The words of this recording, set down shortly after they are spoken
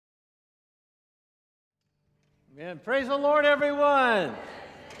Amen. Praise the Lord, everyone.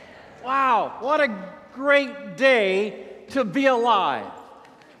 Wow, what a great day to be alive.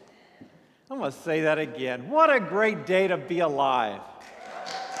 I'm going to say that again. What a great day to be alive.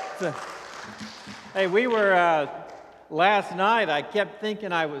 Hey, we were, last night, I kept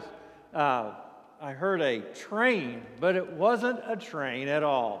thinking I heard a train, but it wasn't a train at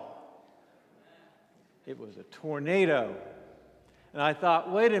all. It was a tornado. And I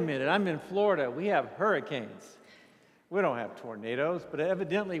thought, wait a minute, I'm in Florida. We have hurricanes. We don't have tornadoes, but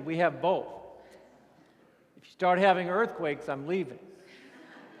evidently we have both. If you start having earthquakes, I'm leaving.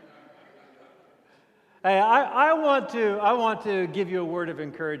 Hey, I want to give you a word of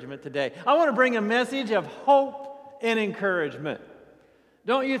encouragement today. I want to bring a message of hope and encouragement.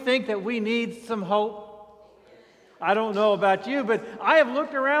 Don't you think that we need some hope? I don't know about you, but I have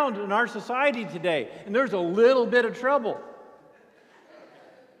looked around in our society today, and there's a little bit of trouble.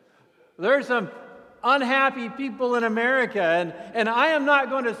 There's some unhappy people in America, and I am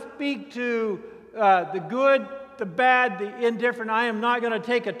not going to speak to the good, the bad, the indifferent. I am not going to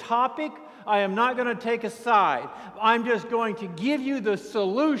take a topic. I am not going to take a side. I'm just going to give you the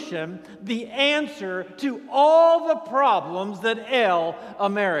solution, the answer to all the problems that ail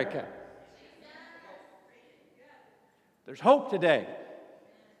America. There's hope today.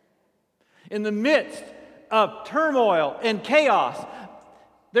 In the midst of turmoil and chaos,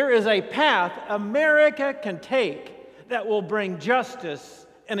 there is a path America can take that will bring justice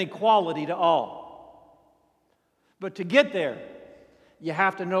and equality to all. But to get there, you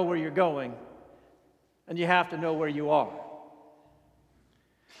have to know where you're going, and you have to know where you are.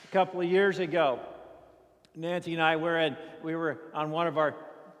 A couple of years ago, Nancy and I we were on one of our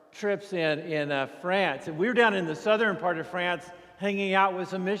trips in France, and we were down in the southern part of France hanging out with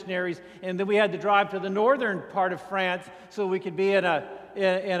some missionaries, and then we had to drive to the northern part of France so we could be in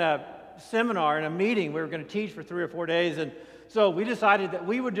a seminar, in a meeting. We were going to teach for 3 or 4 days, and so we decided that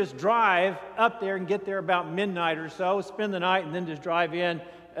we would just drive up there and get there about midnight or so, spend the night, and then just drive in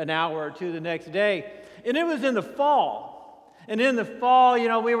an hour or two the next day. And it was in the fall. And in the fall,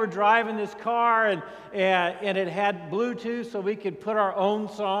 we were driving this car, and it had Bluetooth so we could put our own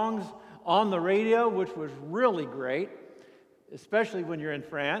songs on the radio, which was really great, especially when you're in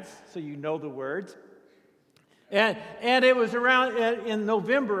France, so you know the words. And it was around in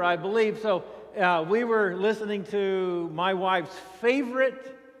November, I believe, so we were listening to my wife's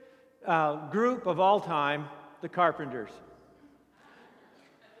favorite group of all time, the Carpenters.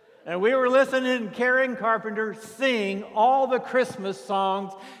 And we were listening to Karen Carpenter sing all the Christmas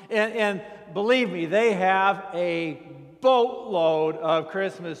songs, and believe me, they have a boatload of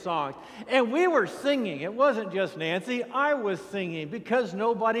Christmas songs. And we were singing. It wasn't just Nancy. I was singing because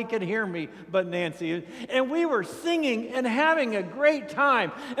nobody could hear me but Nancy. And we were singing and having a great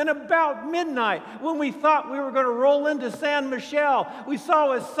time. And about midnight, when we thought we were going to roll into Saint Michel, we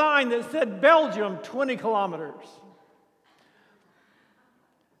saw a sign that said Belgium, 20 kilometers.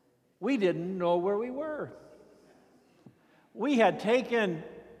 We didn't know where we were. We had taken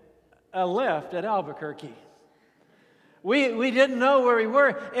a left at Albuquerque. We didn't know where we were,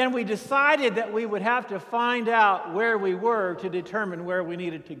 and we decided that we would have to find out where we were to determine where we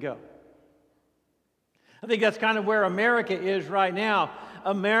needed to go. I think that's kind of where America is right now.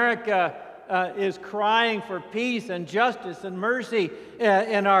 America is crying for peace and justice and mercy,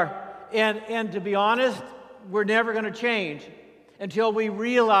 and to be honest, we're never going to change until we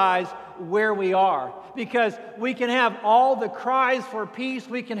realize where we are. Because we can have all the cries for peace,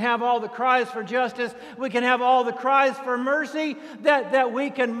 we can have all the cries for justice, we can have all the cries for mercy that we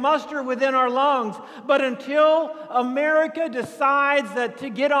can muster within our lungs. But until America decides that to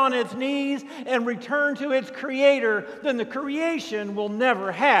get on its knees and return to its Creator, then the creation will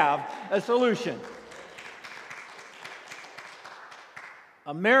never have a solution.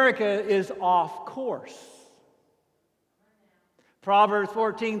 America is off course. Proverbs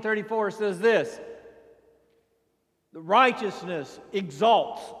 14:34 says this: "The righteousness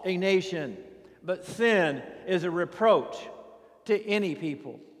exalts a nation, but sin is a reproach to any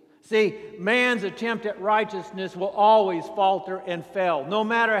people." See, man's attempt at righteousness will always falter and fail, no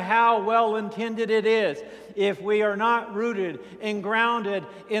matter how well intended it is. If we are not rooted and grounded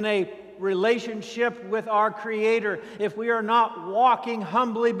in a relationship with our Creator, if we are not walking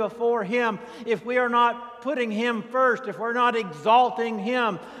humbly before Him, if we are not putting Him first, if we're not exalting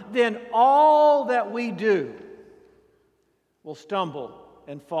Him, then all that we do will stumble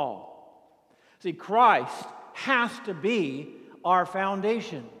and fall. See, Christ has to be our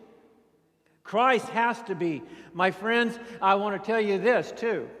foundation. Christ has to be. My friends, I want to tell you this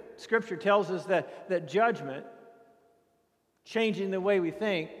too. Scripture tells us that judgment, changing the way we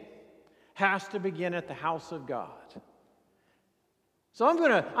think, has to begin at the house of God. So I'm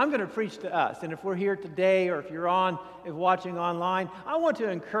going to preach to us, and if we're here today, or if you're watching online, I want to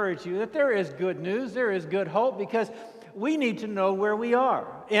encourage you that there is good news, there is good hope, because we need to know where we are,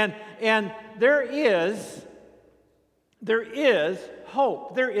 and there is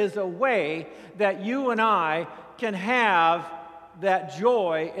hope. There is a way that you and I can have that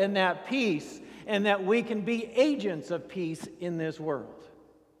joy and that peace, and that we can be agents of peace in this world.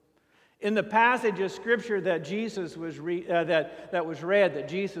 In the passage of Scripture that Jesus was that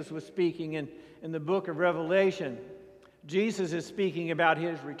Jesus was speaking in the book of Revelation, Jesus is speaking about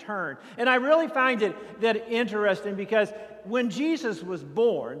his return. And I really find it interesting, because when Jesus was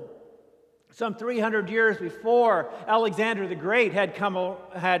born, some 300 years before Alexander the Great had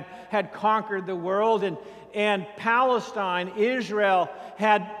conquered the world, and Palestine, Israel,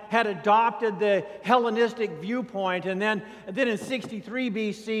 had adopted the Hellenistic viewpoint, and then in 63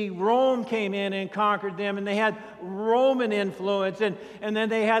 BC, Rome came in and conquered them, and they had Roman influence, and then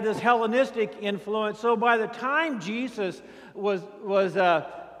they had this Hellenistic influence. So by the time Jesus was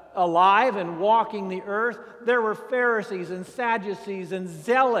alive and walking the earth, there were Pharisees and Sadducees and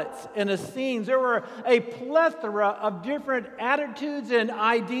Zealots and Essenes. There were a plethora of different attitudes and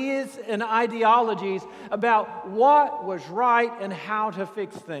ideas and ideologies about what was right and how to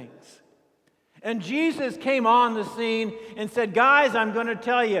fix things. And Jesus came on the scene and said, guys, I'm going to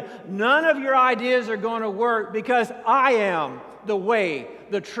tell you, none of your ideas are going to work, because I am the way,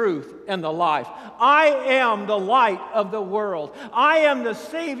 the truth, and the life. I am the light of the world. I am the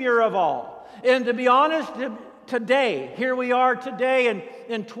Savior of all. And to be honest, today, here we are today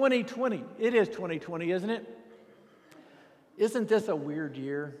in 2020. It is 2020, isn't it? Isn't this a weird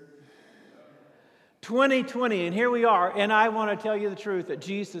year? 2020, and here we are, and I want to tell you the truth, that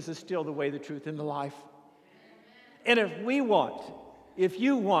Jesus is still the way, the truth, and the life. And if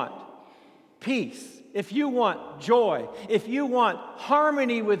you want peace, if you want joy, if you want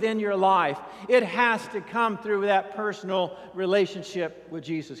harmony within your life, it has to come through that personal relationship with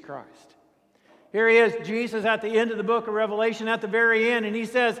Jesus Christ. Here he is, Jesus, at the end of the book of Revelation, at the very end, and he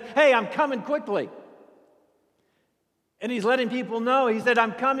says, hey, I'm coming quickly. And he's letting people know. He said,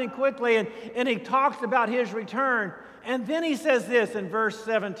 I'm coming quickly. And he talks about his return. And then he says this in verse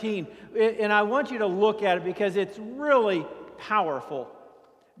 17. And I want you to look at it, because it's really powerful.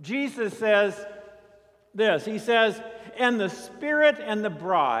 Jesus says this. He says, and the Spirit and the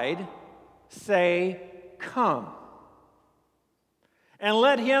bride say, come. And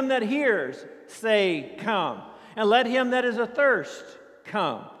let him that hears say, come. And let him that is athirst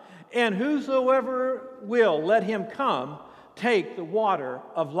come. And whosoever will, let him come, take the water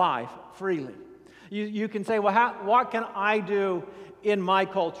of life freely. You can say, well, what can I do in my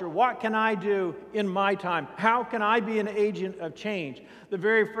culture? What can I do in my time? How can I be an agent of change? The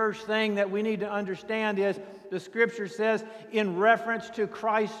very first thing that we need to understand is the Scripture says, in reference to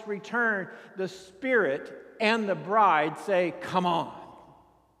Christ's return, the Spirit and the bride say, come on.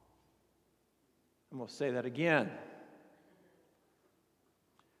 I'm going to say that again.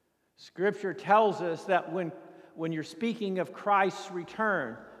 Scripture tells us that when you're speaking of Christ's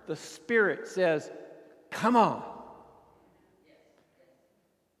return, the Spirit says, come on.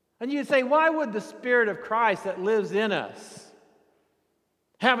 And you'd say, why would the Spirit of Christ that lives in us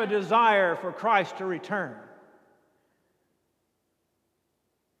have a desire for Christ to return?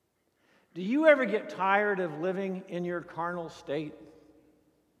 Do you ever get tired of living in your carnal state?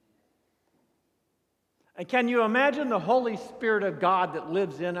 And can you imagine the Holy Spirit of God that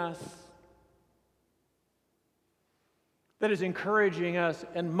lives in us, that is encouraging us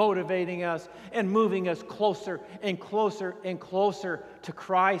and motivating us and moving us closer and closer and closer to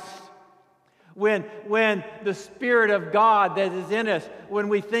Christ? When the Spirit of God that is in us, when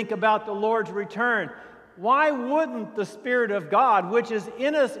we think about the Lord's return, why wouldn't the Spirit of God, which is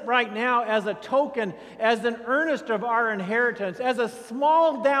in us right now as a token, as an earnest of our inheritance, as a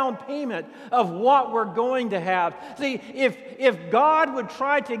small down payment of what we're going to have? See, if God would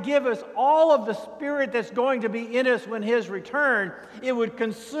try to give us all of the Spirit that's going to be in us when His return, it would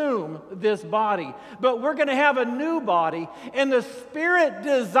consume this body. But we're going to have a new body, and the Spirit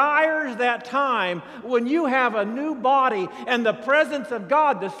desires that time when you have a new body and the presence of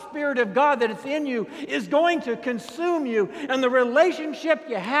God, the Spirit of God that is in you, is going to consume you, and the relationship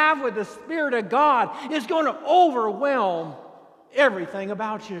you have with the Spirit of God is going to overwhelm everything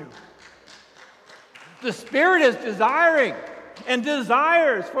about you. The Spirit is desiring and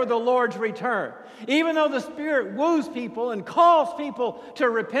desires for the Lord's return. Even though the Spirit woos people and calls people to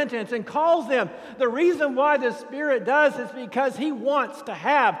repentance and calls them, the reason why the Spirit does is because He wants to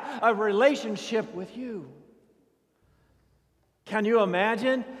have a relationship with you. Can you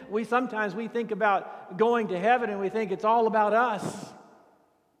imagine? Sometimes we think about going to heaven and we think it's all about us.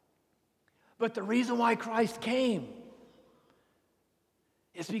 But the reason why Christ came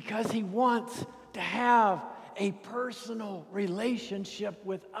is because he wants to have a personal relationship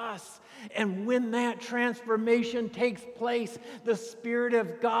with us. And when that transformation takes place, the Spirit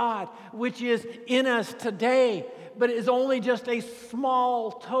of God, which is in us today, but is only just a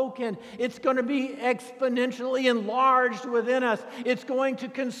small token, it's going to be exponentially enlarged within us. It's going to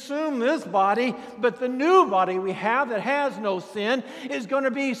consume this body, but the new body we have that has no sin is going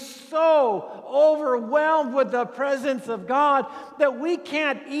to be so overwhelmed with the presence of God that we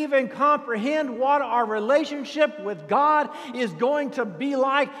can't even comprehend what our relationship with God is going to be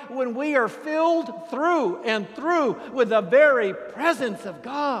like when we are filled through and through with the very presence of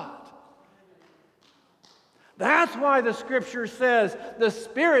God. That's why the Scripture says, the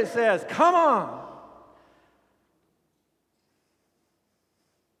Spirit says, come on.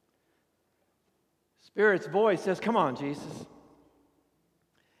 Spirit's voice says, come on, Jesus.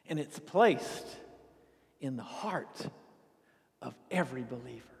 And it's placed in the heart of every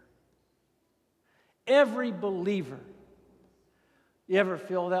believer. Every believer. You ever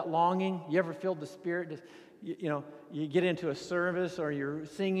feel that longing? You ever feel the Spirit? You get into a service or you're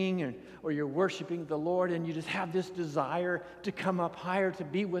singing or you're worshiping the Lord and you just have this desire to come up higher to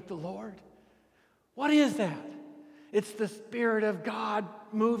be with the Lord. What is that? It's the Spirit of God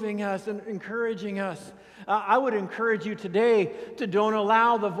moving us and encouraging us. I would encourage you today to don't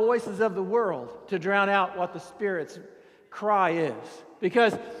allow the voices of the world to drown out what the Spirit's cry is.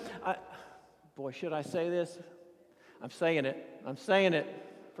 Because, should I say this? I'm saying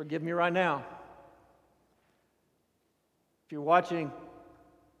it. Forgive me right now. If you're watching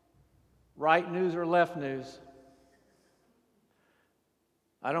right news or left news,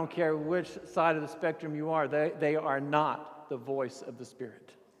 I don't care which side of the spectrum you are, they are not the voice of the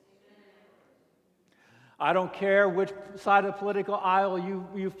Spirit. I don't care which side of the political aisle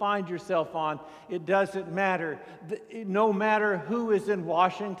you find yourself on. It doesn't matter. No matter who is in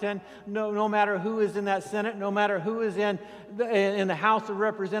Washington, no matter who is in that Senate, no matter who is in the House of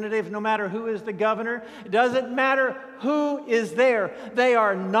Representatives, no matter who is the governor, it doesn't matter who is there. They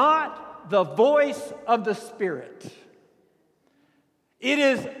are not the voice of the Spirit. It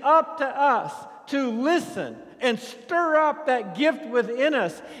is up to us to listen and stir up that gift within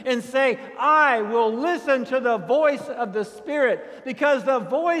us and say, I will listen to the voice of the Spirit, because the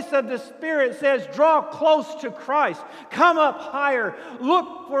voice of the Spirit says, draw close to Christ, come up higher,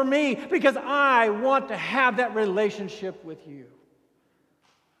 look for me, because I want to have that relationship with you.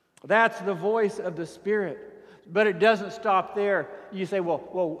 That's the voice of the Spirit. But it doesn't stop there. You say,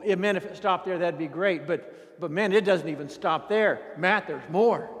 well, man, if it stopped there, that'd be great. But man, it doesn't even stop there. Matt, there's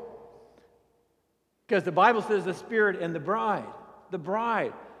more. Because the Bible says the Spirit and the bride,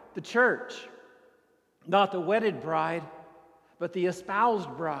 the church, not the wedded bride, but the espoused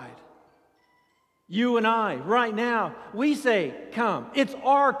bride. You and I, right now, we say, come. It's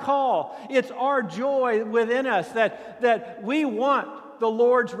our call. It's our joy within us that we want the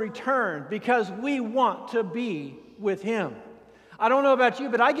Lord's return because we want to be with Him. I don't know about you,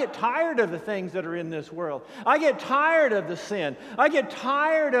 but I get tired of the things that are in this world. I get tired of the sin. I get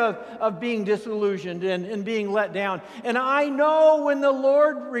tired of being disillusioned and being let down. And I know when the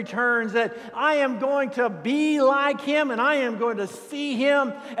Lord returns that I am going to be like Him and I am going to see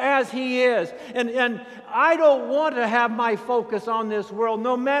Him as He is. And I don't want to have my focus on this world,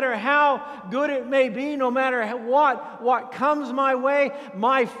 no matter how good it may be, no matter what comes my way.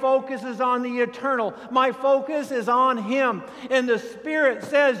 My focus is on the eternal. My focus is on Him. And the Spirit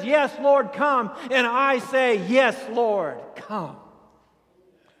says, yes, Lord, come. And I say, yes, Lord, come.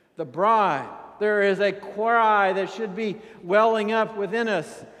 The bride, there is a cry that should be welling up within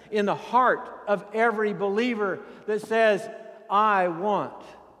us in the heart of every believer that says, I want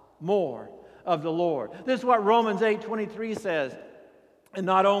more of the Lord. This is what Romans 8:23 says. And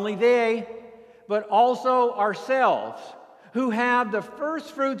not only they, but also ourselves, who have the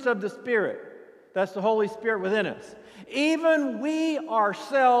first fruits of the Spirit. That's the Holy Spirit within us. Even we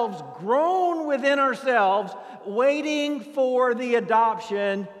ourselves groan within ourselves, waiting for the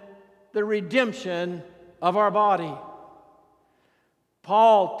adoption, the redemption of our body.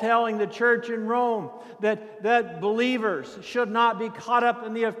 Paul telling the church in Rome that believers should not be caught up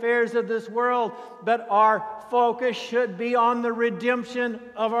in the affairs of this world, but our focus should be on the redemption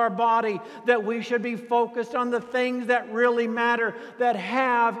of our body, that we should be focused on the things that really matter, that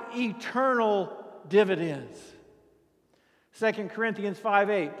have eternal dividends. 2 Corinthians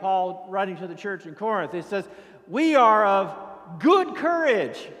 5:8, Paul writing to the church in Corinth, it says, we are of good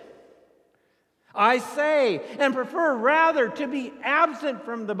courage. I say, and prefer rather to be absent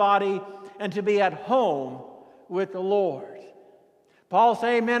from the body and to be at home with the Lord. Paul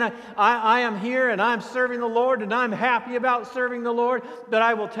saying, man, I am here and I'm serving the Lord and I'm happy about serving the Lord, but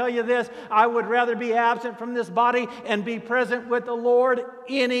I will tell you this, I would rather be absent from this body and be present with the Lord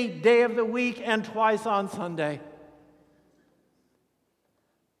any day of the week and twice on Sunday.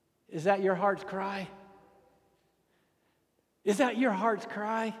 Is that your heart's cry? Is that your heart's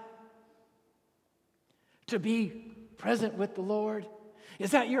cry? To be present with the Lord?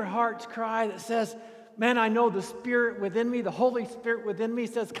 Is that your heart's cry that says, man, I know the Spirit within me, the Holy Spirit within me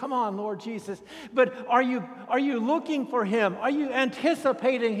says, come on, Lord Jesus. But are you looking for Him? Are you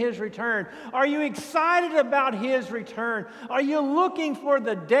anticipating His return? Are you excited about His return? Are you looking for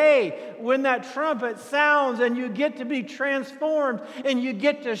the day when that trumpet sounds and you get to be transformed and you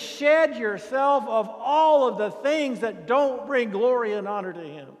get to shed yourself of all of the things that don't bring glory and honor to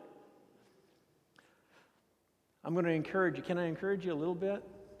Him? I'm going to encourage you. Can I encourage you a little bit?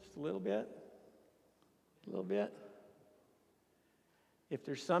 Just a little bit? A little bit? If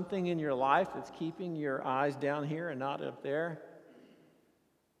there's something in your life that's keeping your eyes down here and not up there,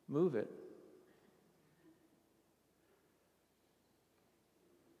 move it.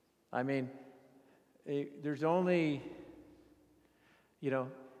 I mean, there's only,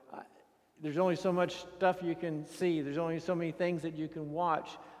 there's only so much stuff you can see. There's only so many things that you can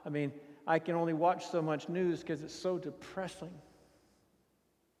watch. I mean, I can only watch so much news because it's so depressing.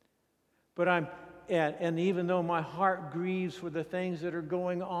 But and even though my heart grieves for the things that are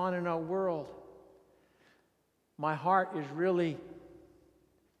going on in our world, my heart is really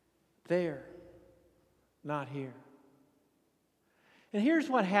there, not here. And here's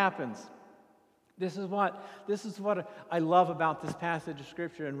what happens. This is what I love about this passage of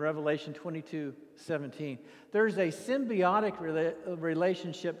Scripture in Revelation 22:17. There's a symbiotic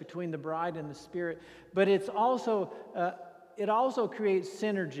relationship between the bride and the Spirit, but it also creates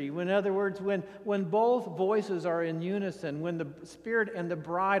synergy. In other words, when both voices are in unison, when the Spirit and the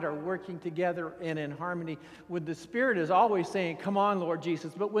bride are working together and in harmony, when the Spirit is always saying, come on, Lord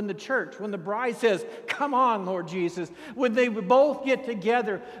Jesus, but when the bride says, come on, Lord Jesus, when they both get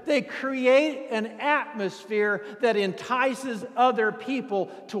together, they create an atmosphere that entices other people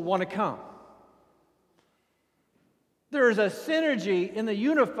to want to come. There is a synergy in the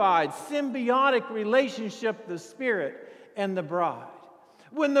unified, symbiotic relationship of the Spirit and the bride.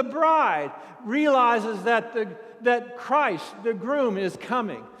 When the bride realizes that Christ, the groom, is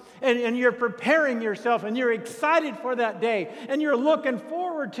coming, and you're preparing yourself, and you're excited for that day, and you're looking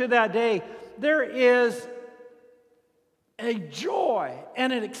forward to that day, there is a joy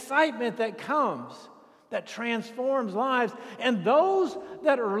and an excitement that comes that transforms lives. And those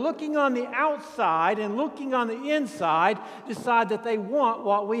that are looking on the outside and looking on the inside decide that they want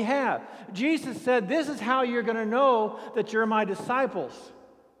what we have. Jesus said, this is how you're going to know that you're my disciples.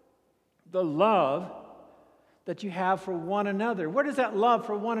 The love that you have for one another. Where does that love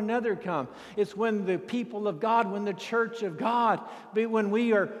for one another come? It's when the people of God, when the church of God, when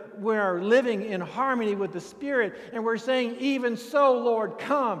we are living in harmony with the Spirit, and we're saying, even so, Lord,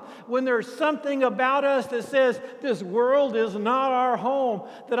 come. When there's something about us that says, this world is not our home,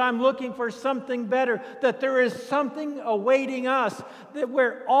 that I'm looking for something better, that there is something awaiting us, that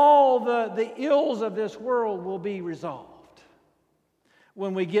where all the ills of this world will be resolved.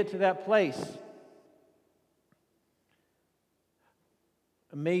 When we get to that place,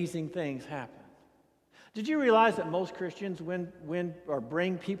 amazing things happen. Did you realize that most Christians win or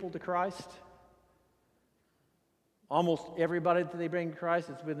bring people to Christ? Almost everybody that they bring to Christ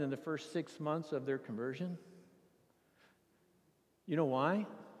is within the first 6 months of their conversion. You know why?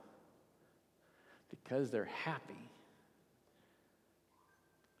 Because they're happy.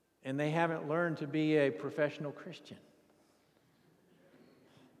 And they haven't learned to be a professional Christian.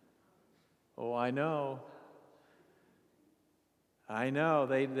 Oh, I know.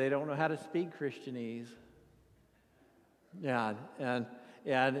 They don't know how to speak Christianese. Yeah, and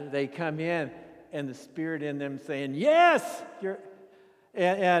they come in, and the Spirit in them saying, yes, you're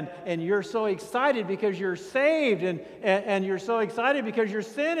so excited because you're saved, and you're so excited because your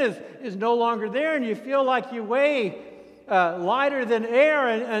sin is no longer there, and you feel like you weigh lighter than air,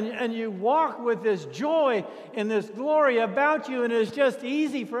 and you walk with this joy and this glory about you, and it's just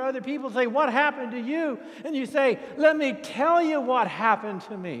easy for other people to say, what happened to you? And you say, let me tell you what happened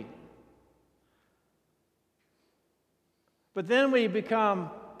to me. But then we become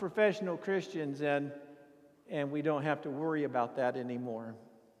professional Christians, and we don't have to worry about that anymore.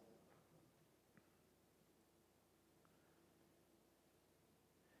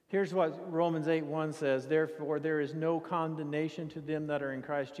 Here's what Romans 8:1 says, therefore there is no condemnation to them that are in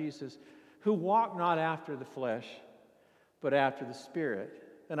Christ Jesus, who walk not after the flesh, but after the Spirit.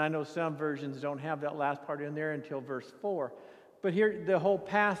 And I know some versions don't have that last part in there until verse 4. But here, the whole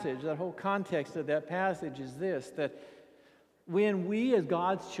passage, that whole context of that passage is this, that when we as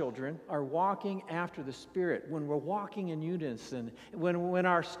God's children are walking after the Spirit, when we're walking in unison, when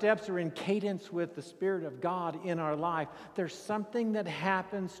our steps are in cadence with the Spirit of God in our life, there's something that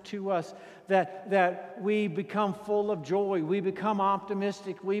happens to us that we become full of joy, we become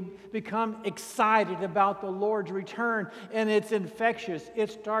optimistic, we become excited about the Lord's return, and it's infectious.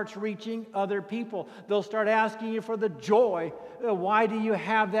 It starts reaching other people. They'll start asking you for the joy. Why do you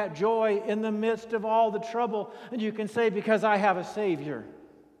have that joy in the midst of all the trouble? And you can say, because I have a Savior.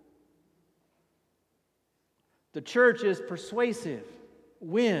 The church is persuasive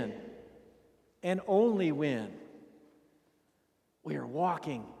when and only when we are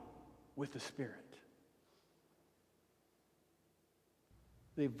walking with the Spirit.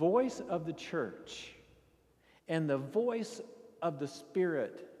 The voice of the church and the voice of the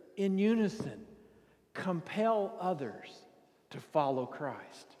Spirit in unison compel others to follow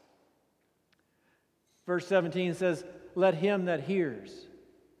Christ. Verse 17 says, let him that hears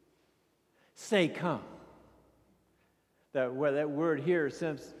say, come. That word here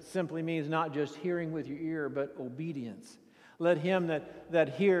simply means not just hearing with your ear, but obedience. Let him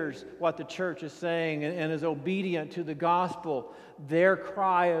that hears what the church is saying and is obedient to the gospel, their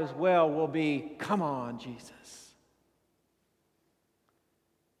cry as well will be, come on, Jesus.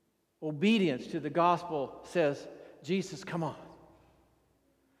 Obedience to the gospel says, Jesus, come on.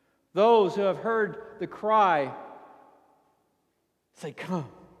 Those who have heard the cry say, come.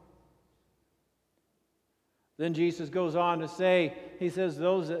 Then Jesus goes on to say, he says,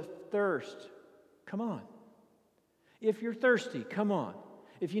 those that thirst, come on. If you're thirsty, come on.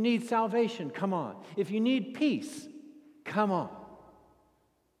 If you need salvation, come on. If you need peace, come on.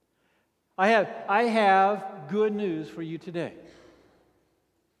 I have good news for you today.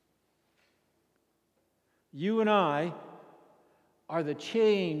 You and I are the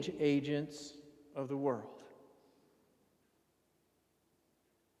change agents of the world.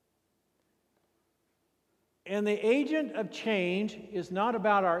 And the agent of change is not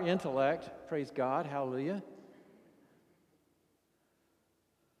about our intellect, praise God, hallelujah.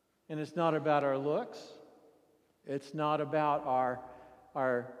 And it's not about our looks. It's not about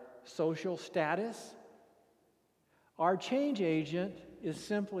our social status. Our change agent is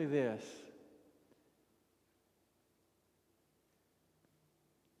simply this.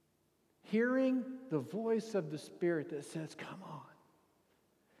 Hearing the voice of the Spirit that says, come on.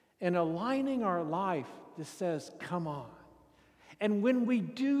 And aligning our life that says, come on. And when we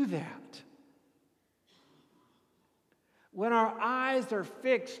do that, when our eyes are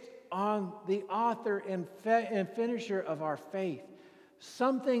fixed on the author and finisher of our faith,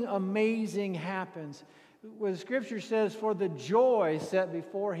 something amazing happens. When Scripture says, for the joy set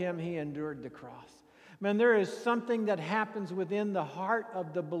before him, he endured the cross. Man, there is something that happens within the heart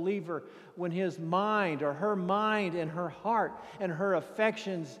of the believer when his mind or her mind and her heart and her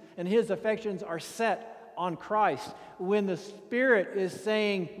affections and his affections are set on Christ. When the Spirit is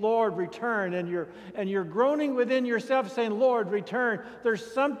saying, Lord, return, and you're groaning within yourself saying, Lord, return,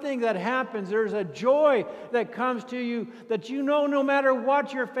 there's something that happens. There's a joy that comes to you that you know no matter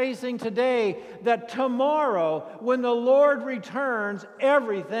what you're facing today, that tomorrow when the Lord returns,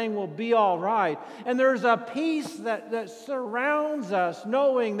 everything will be all right. And there's a peace that surrounds us,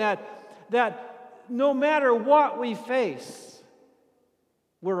 knowing that no matter what we face,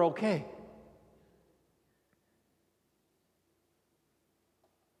 we're okay.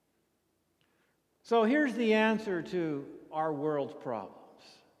 So here's the answer to our world's problems.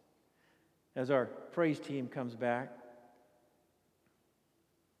 As our praise team comes back,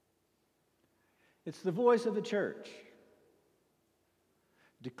 it's the voice of the church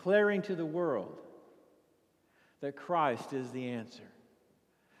declaring to the world that Christ is the answer.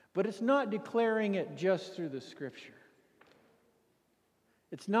 But it's not declaring it just through the Scripture.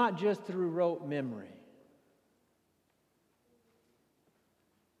 It's not just through rote memory.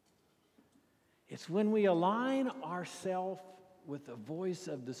 It's when we align ourselves with the voice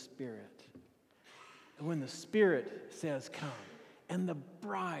of the Spirit. And when the Spirit says, come, and the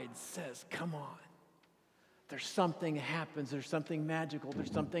bride says, come on. There's something happens. There's something magical.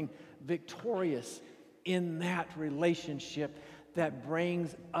 There's something victorious in that relationship that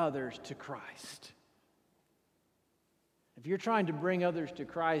brings others to Christ. If you're trying to bring others to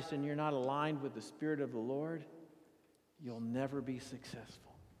Christ and you're not aligned with the Spirit of the Lord, you'll never be successful.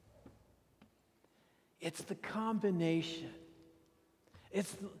 It's the combination.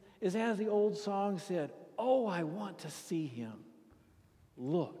 It's as the old song said, oh, I want to see him.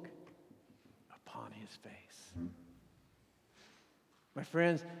 Look his face. My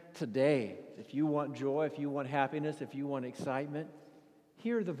friends, today, if you want joy, if you want happiness, if you want excitement,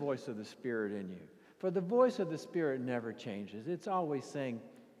 hear the voice of the Spirit in you. For the voice of the Spirit never changes. It's always saying,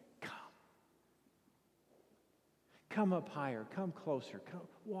 come. Come up higher, come closer, come,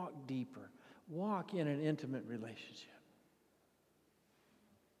 walk deeper, walk in an intimate relationship.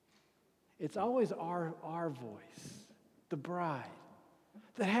 It's always our voice, the bride,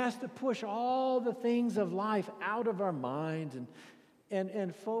 that has to push all the things of life out of our minds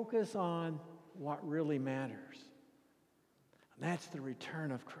and focus on what really matters. And that's the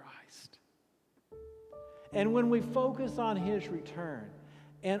return of Christ. And when we focus on his return,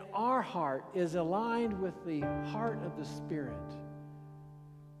 and our heart is aligned with the heart of the Spirit,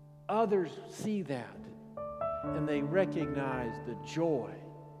 others see that, and they recognize the joy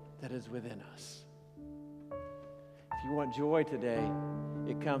that is within us. If you want joy today,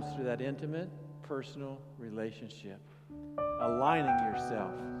 it comes through that intimate, personal relationship, aligning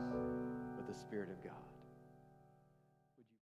yourself with the Spirit of God.